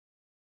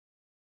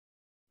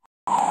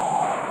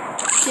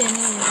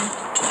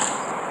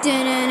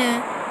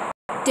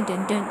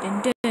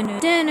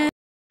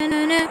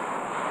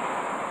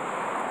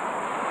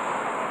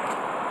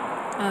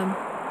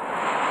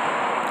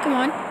Come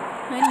on,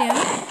 lie down.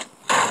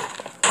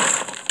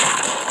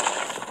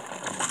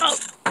 Oh,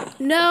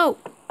 no!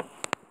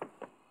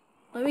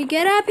 Let me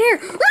get up here.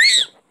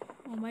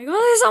 Oh my god,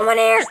 there's someone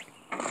here!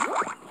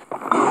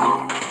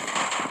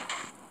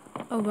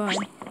 Oh god.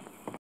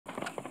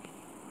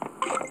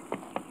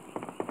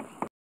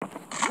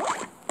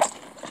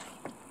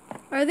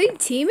 Are they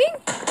teaming?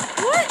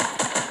 What?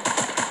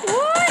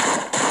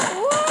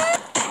 What?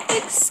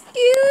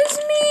 Excuse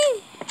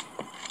me?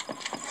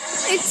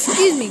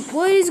 Excuse me,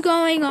 what is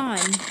going on?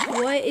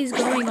 What is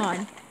going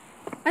on?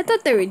 I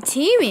thought they were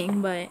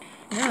teaming, but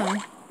no.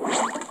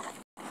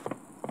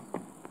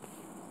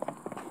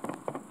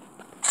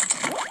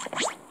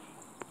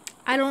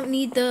 I don't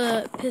need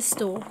the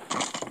pistol.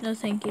 No,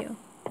 thank you.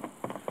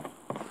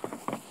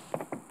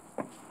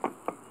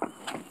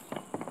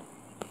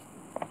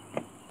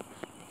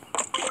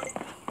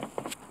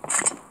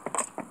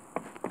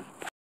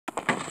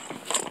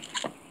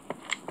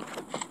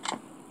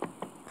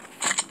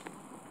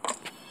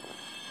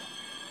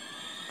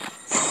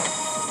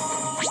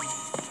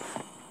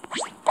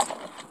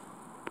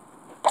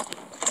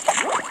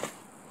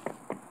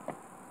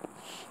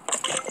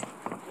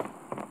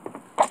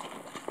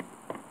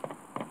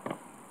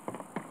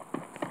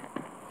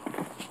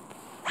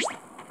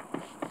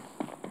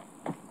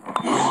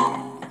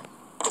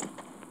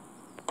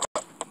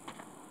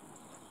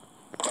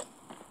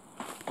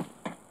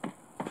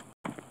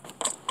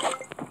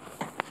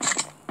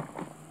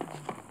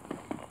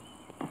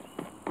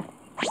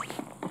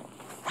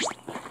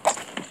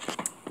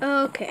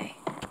 Okay.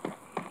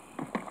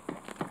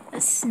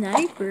 A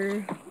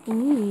sniper.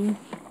 Ooh.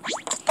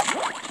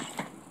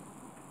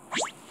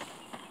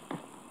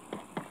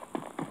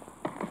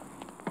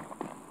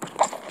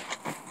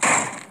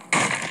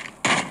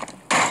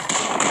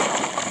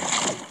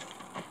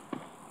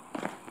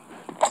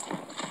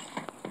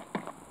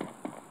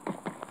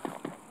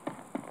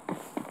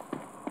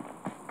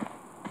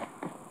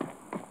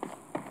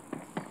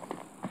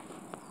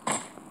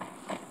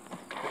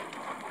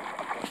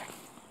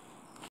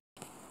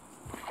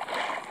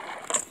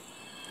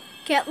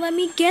 Can't let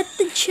me get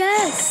the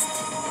chest.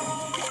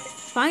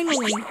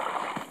 Finally.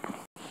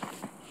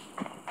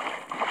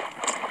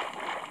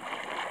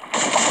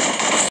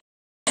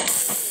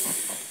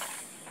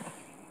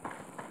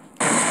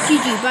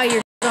 GG, buy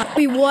your gun.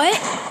 Wait, what?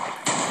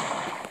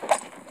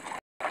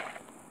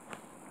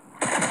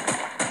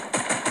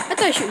 I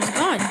thought she was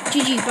gone.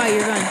 GG, buy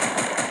your gun.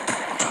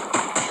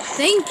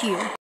 Thank you.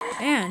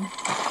 Man. I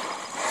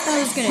thought I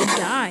was gonna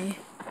die.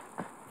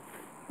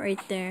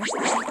 Right there.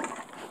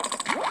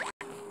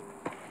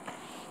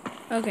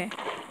 Okay.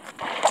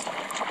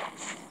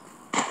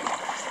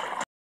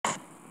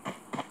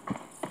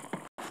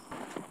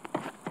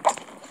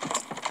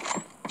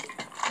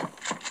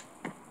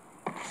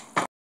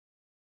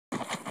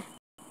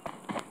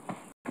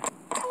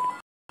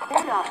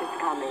 Standoff is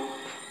coming.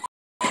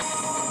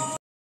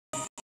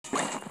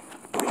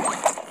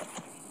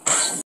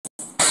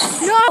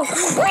 No!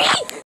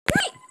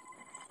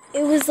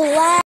 It was the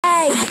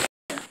lag.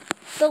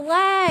 The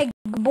lag,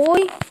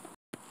 boy.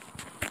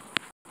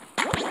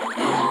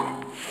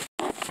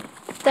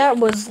 That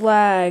was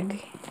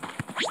lag.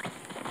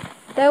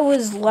 That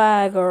was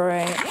lag,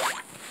 alright.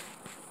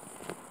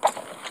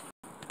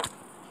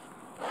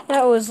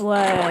 That was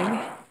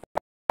lag.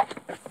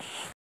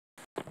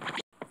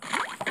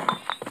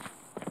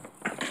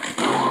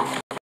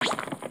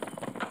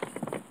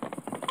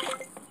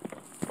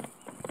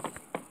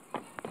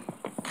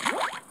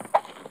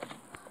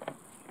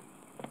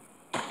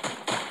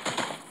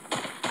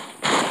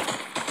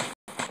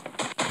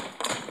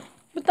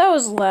 But that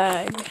was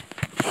lag.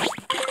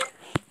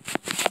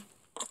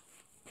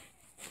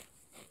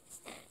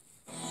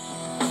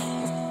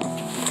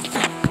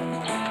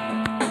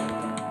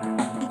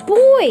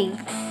 Boy, you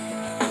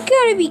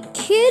gotta be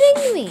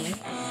kidding me.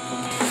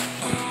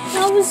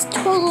 That was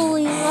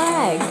totally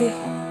lag.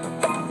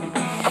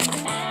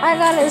 I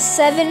got a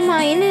 7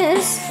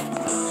 minus.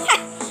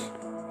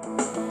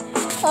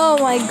 Oh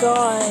my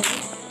god.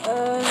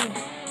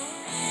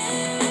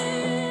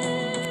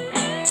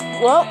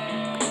 Well,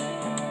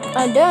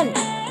 I'm done.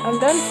 I'm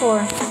done for.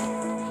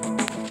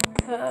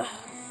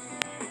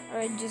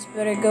 I just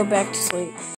better go back to sleep.